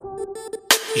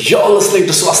You're listening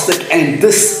to Swastik, and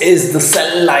this is the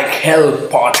Sell Like Hell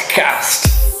podcast.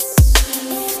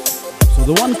 So,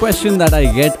 the one question that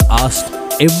I get asked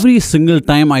every single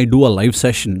time I do a live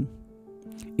session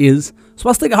is,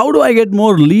 Swastik, how do I get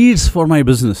more leads for my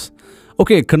business?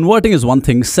 Okay, converting is one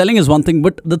thing, selling is one thing,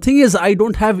 but the thing is, I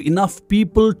don't have enough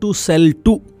people to sell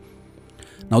to.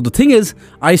 Now, the thing is,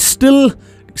 I still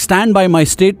stand by my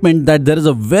statement that there is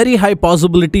a very high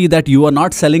possibility that you are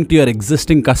not selling to your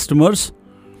existing customers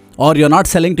or you're not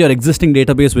selling to your existing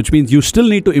database, which means you still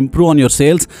need to improve on your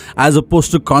sales as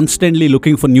opposed to constantly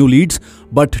looking for new leads.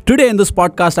 But today in this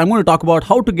podcast, I'm going to talk about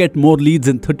how to get more leads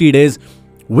in 30 days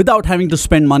without having to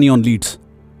spend money on leads,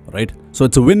 right? So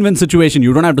it's a win-win situation.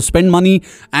 You don't have to spend money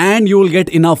and you will get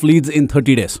enough leads in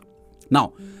 30 days.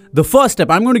 Now, the first step,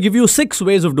 I'm going to give you 6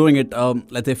 ways of doing it.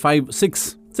 Let's say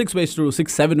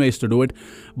 7 ways to do it.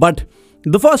 But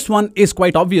the first one is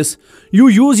quite obvious. You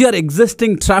use your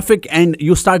existing traffic and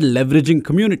you start leveraging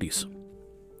communities.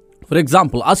 For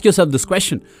example, ask yourself this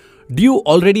question. Do you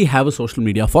already have a social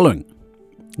media following?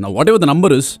 Now, whatever the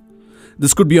number is,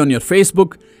 this could be on your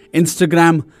Facebook,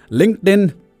 Instagram,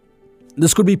 LinkedIn.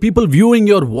 This could be people viewing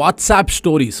your WhatsApp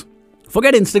stories.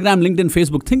 Forget Instagram, LinkedIn,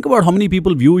 Facebook. Think about how many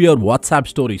people view your WhatsApp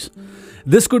stories.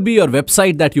 This could be your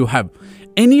website that you have.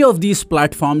 Any of these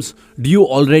platforms, do you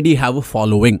already have a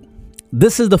following?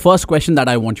 This is the first question that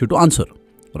I want you to answer,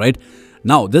 right?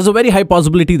 Now, there's a very high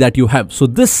possibility that you have. So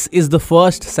this is the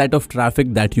first set of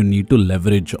traffic that you need to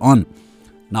leverage on.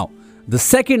 Now, the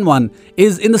second one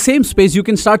is in the same space, you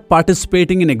can start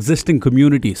participating in existing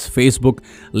communities, Facebook,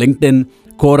 LinkedIn,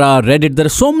 Quora, Reddit. There are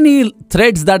so many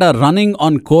threads that are running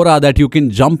on Quora that you can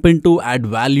jump into, add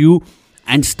value,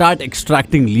 and start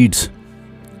extracting leads.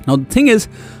 Now, the thing is,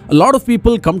 a lot of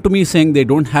people come to me saying they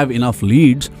don't have enough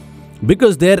leads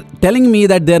because they're telling me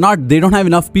that they don't have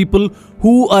enough people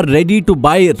who are ready to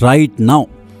buy right now.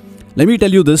 Let me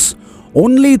tell you this,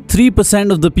 only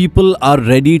 3% of the people are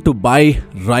ready to buy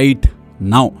right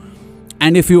now.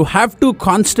 And if you have to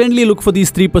constantly look for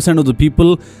these 3% of the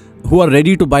people who are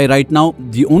ready to buy right now,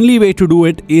 the only way to do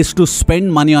it is to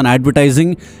spend money on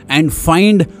advertising and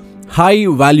find high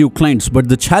value clients. But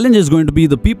the challenge is going to be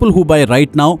the people who buy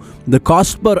right now, the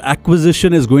cost per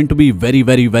acquisition is going to be very,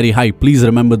 very, very high. Please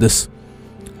remember this.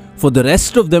 For the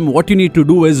rest of them, what you need to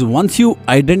do is once you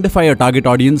identify your target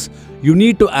audience, you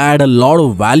need to add a lot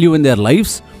of value in their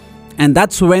lives. And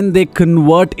that's when they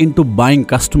convert into buying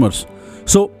customers.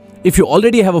 So if you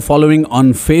already have a following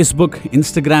on Facebook,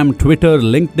 Instagram, Twitter,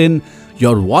 LinkedIn,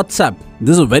 your WhatsApp,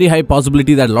 this is a very high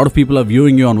possibility that a lot of people are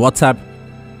viewing you on WhatsApp.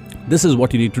 This is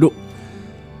what you need to do.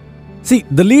 See,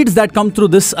 the leads that come through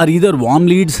this are either warm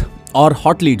leads or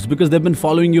hot leads because they've been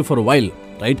following you for a while,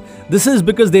 right? This is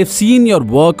because they've seen your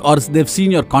work or they've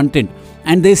seen your content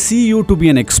and they see you to be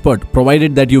an expert,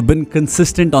 provided that you've been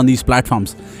consistent on these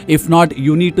platforms. If not,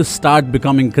 you need to start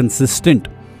becoming consistent,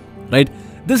 right?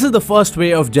 This is the first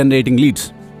way of generating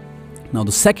leads. Now,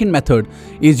 the second method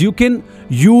is you can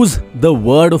use the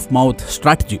word of mouth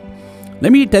strategy.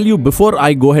 Let me tell you before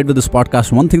I go ahead with this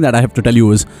podcast, one thing that I have to tell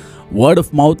you is word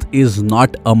of mouth is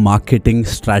not a marketing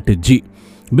strategy.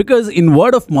 Because in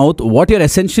word of mouth, what you're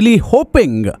essentially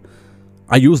hoping,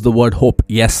 I use the word hope,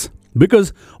 yes.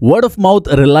 Because word of mouth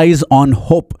relies on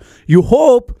hope. You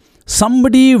hope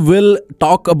somebody will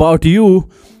talk about you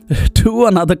to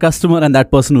another customer and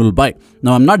that person will buy.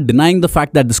 Now, I'm not denying the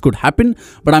fact that this could happen,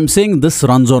 but I'm saying this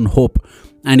runs on hope.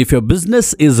 And if your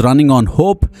business is running on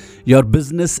hope, your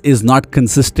business is not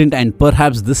consistent, and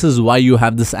perhaps this is why you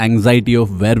have this anxiety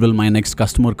of where will my next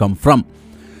customer come from.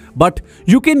 But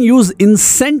you can use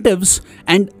incentives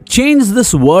and change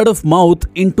this word of mouth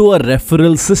into a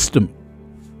referral system,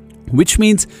 which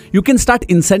means you can start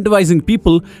incentivizing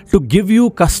people to give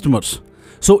you customers.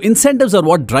 So incentives are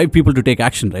what drive people to take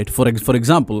action, right? For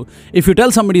example, if you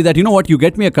tell somebody that, you know what, you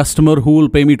get me a customer who will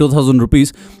pay me 2,000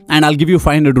 rupees and I'll give you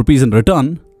 500 rupees in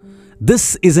return,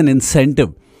 this is an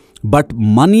incentive. But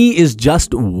money is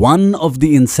just one of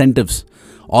the incentives.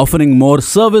 Offering more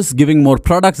service, giving more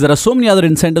products. There are so many other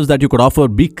incentives that you could offer.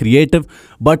 Be creative,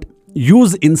 but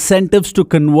use incentives to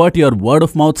convert your word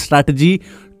of mouth strategy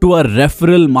to a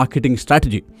referral marketing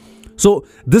strategy. So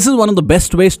this is one of the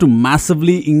best ways to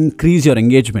massively increase your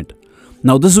engagement.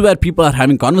 Now, this is where people are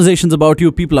having conversations about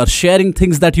you. People are sharing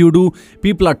things that you do.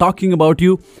 People are talking about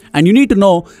you. And you need to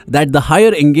know that the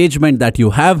higher engagement that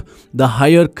you have, the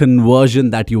higher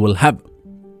conversion that you will have.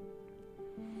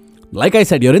 Like I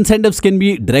said, your incentives can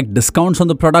be direct discounts on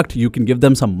the product. You can give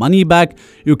them some money back.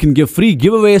 You can give free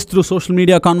giveaways through social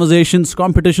media conversations,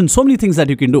 competitions, so many things that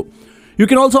you can do. You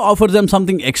can also offer them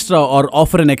something extra or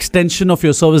offer an extension of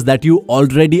your service that you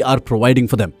already are providing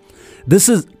for them.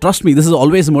 Trust me, this is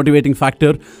always a motivating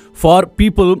factor for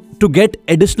people to get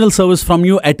additional service from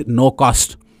you at no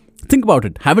cost. Think about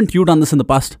it. Haven't you done this in the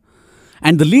past?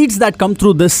 And the leads that come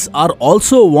through this are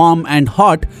also warm and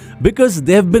hot because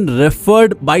they have been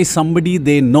referred by somebody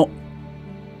they know.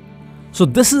 So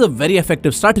this is a very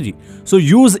effective strategy. So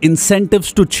use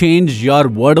incentives to change your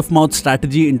word of mouth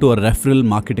strategy into a referral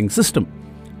marketing system.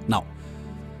 Now,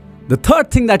 the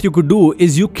third thing that you could do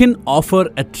is you can offer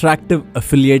attractive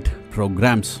affiliate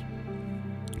programs.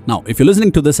 Now, if you're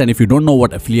listening to this and if you don't know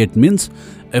what affiliate means,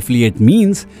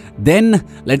 then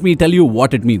let me tell you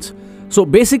what it means. So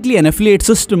basically, an affiliate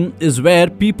system is where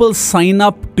people sign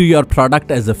up to your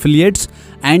product as affiliates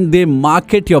and they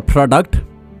market your product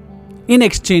in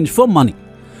exchange for money.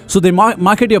 So they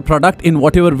market your product in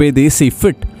whatever way they see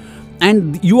fit,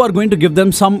 and you are going to give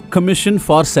them some commission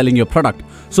for selling your product.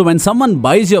 So when someone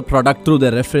buys your product through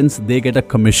their reference, they get a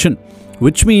commission,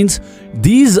 which means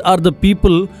these are the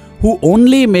people who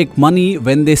only make money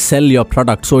when they sell your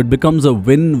product. So it becomes a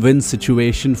win-win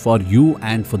situation for you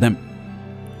and for them.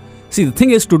 See, the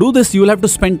thing is, to do this, you will have to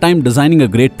spend time designing a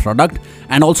great product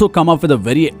and also come up with a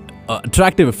very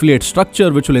attractive affiliate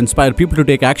structure which will inspire people to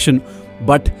take action.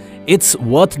 But it's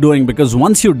worth doing because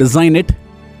once you design it,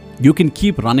 you can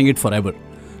keep running it forever.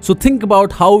 So think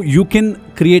about how you can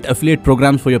create affiliate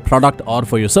programs for your product or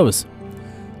for your service.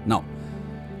 Now,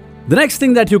 the next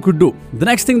thing that you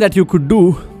could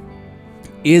do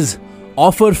is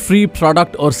offer free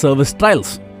product or service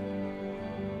trials.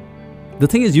 The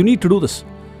thing is, you need to do this.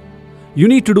 You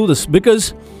need to do this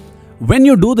because when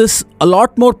you do this, a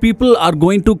lot more people are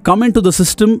going to come into the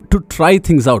system to try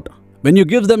things out. When you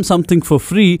give them something for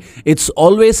free, it's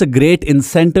always a great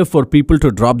incentive for people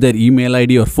to drop their email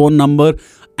ID or phone number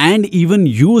and even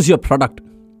use your product,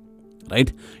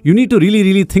 right? You need to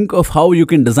really think of how you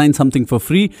can design something for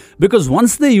free, because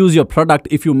once they use your product,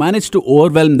 if you manage to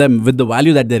overwhelm them with the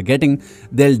value that they're getting,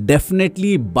 they'll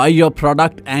definitely buy your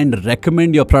product and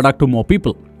recommend your product to more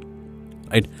people,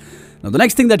 right? Now, the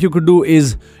next thing that you could do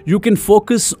is you can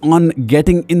focus on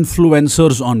getting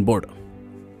influencers on board.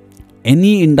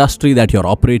 Any industry that you're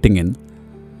operating in,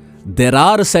 there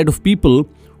are a set of people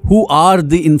who are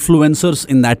the influencers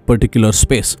in that particular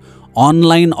space.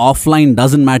 Online, offline,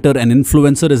 doesn't matter. An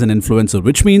influencer is an influencer,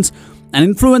 which means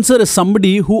an influencer is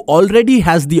somebody who already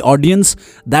has the audience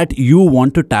that you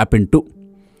want to tap into.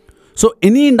 So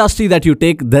any industry that you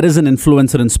take, there is an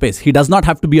influencer in space. He does not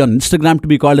have to be on Instagram to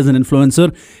be called as an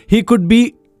influencer. He could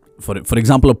be, for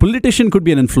example, a politician could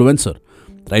be an influencer,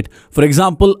 right? For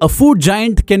example, a food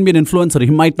giant can be an influencer. He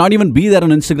might not even be there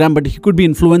on Instagram, but he could be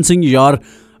influencing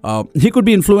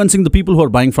the people who are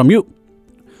buying from you.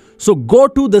 So go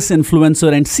to this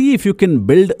influencer and see if you can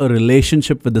build a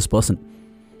relationship with this person.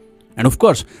 And of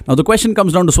course, now the question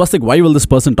comes down to, Swastik, why will this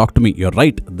person talk to me? You're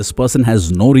right. This person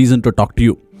has no reason to talk to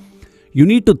you. You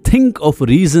need to think of a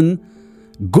reason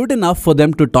good enough for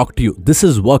them to talk to you. This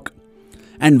is work.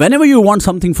 And whenever you want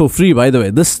something for free, by the way,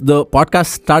 the podcast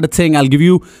started saying I'll give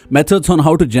you methods on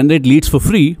how to generate leads for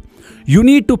free. You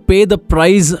need to pay the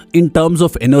price in terms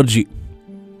of energy.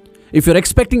 If you're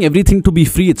expecting everything to be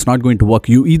free, it's not going to work.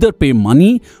 You either pay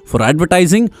money for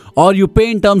advertising or you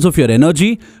pay in terms of your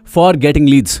energy for getting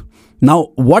leads.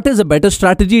 Now, what is a better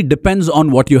strategy depends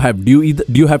on what you have. Do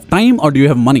you have time or do you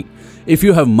have money? If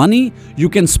you have money, you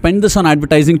can spend this on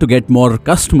advertising to get more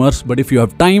customers. But if you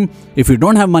have time, if you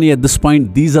don't have money at this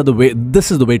point, this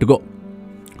is the way to go.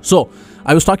 So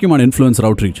I was talking about influencer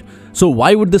outreach. So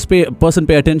why would this person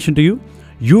pay attention to you?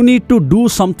 You need to do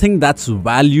something that's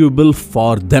valuable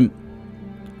for them.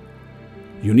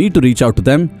 You need to reach out to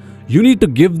them. You need to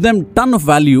give them a ton of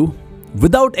value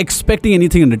without expecting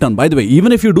anything in return. By the way,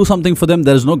 even if you do something for them,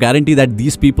 there is no guarantee that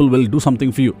these people will do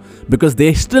something for you, because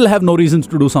they still have no reasons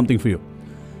to do something for you.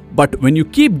 But when you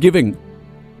keep giving,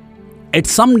 at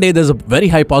some day there's a very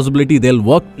high possibility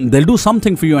they'll do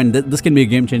something for you, and this can be a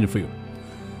game changer for you.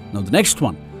 Now the next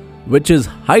one, which is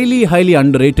highly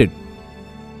underrated,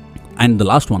 and the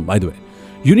last one, by the way,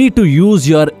 you need to use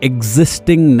your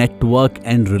existing network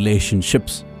and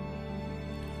relationships.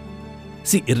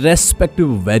 See, irrespective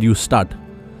of where you start,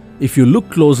 if you look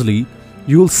closely,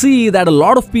 you will see that a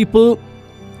lot of people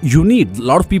that you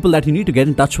need to get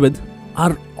in touch with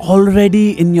are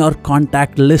already in your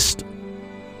contact list.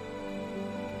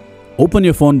 Open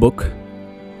your phone book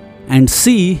and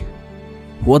see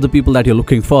who are the people that you're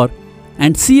looking for,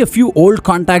 and see a few old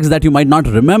contacts that you might not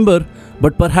remember,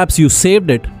 but perhaps you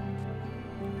saved it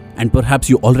and perhaps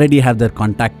you already have their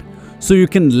contact. So you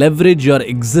can leverage your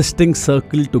existing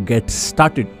circle to get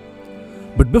started.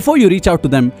 But before you reach out to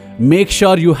them, make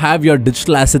sure you have your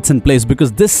digital assets in place,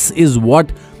 because this is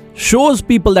what shows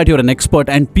people that you're an expert,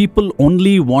 and people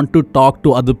only want to talk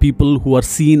to other people who are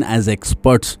seen as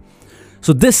experts.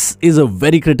 So this is a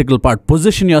very critical part.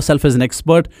 Position yourself as an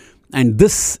expert, and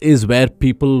this is where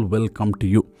people will come to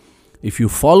you. If you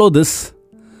follow this,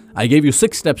 I gave you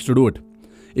 6 steps to do it.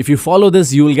 If you follow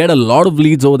this, you will get a lot of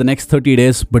leads over the next 30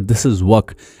 days, but this is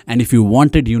work. And if you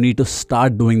want it, you need to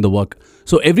start doing the work.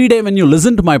 So every day when you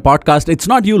listen to my podcast, it's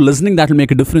not you listening that will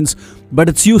make a difference, but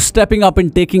it's you stepping up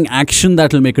and taking action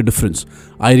that will make a difference.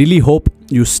 I really hope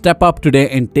you step up today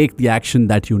and take the action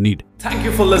that you need. Thank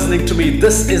you for listening to me.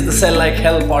 This is the Sell Like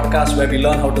Hell podcast, where we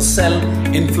learn how to sell,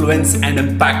 influence, and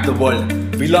impact the world.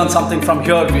 We learn something from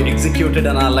here, we execute it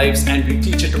in our lives, and we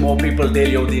teach it to more people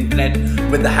daily over the internet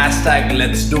with the hashtag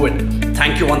Let's Do It.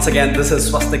 Thank you once again. This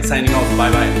is Swastik signing off.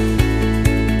 Bye bye.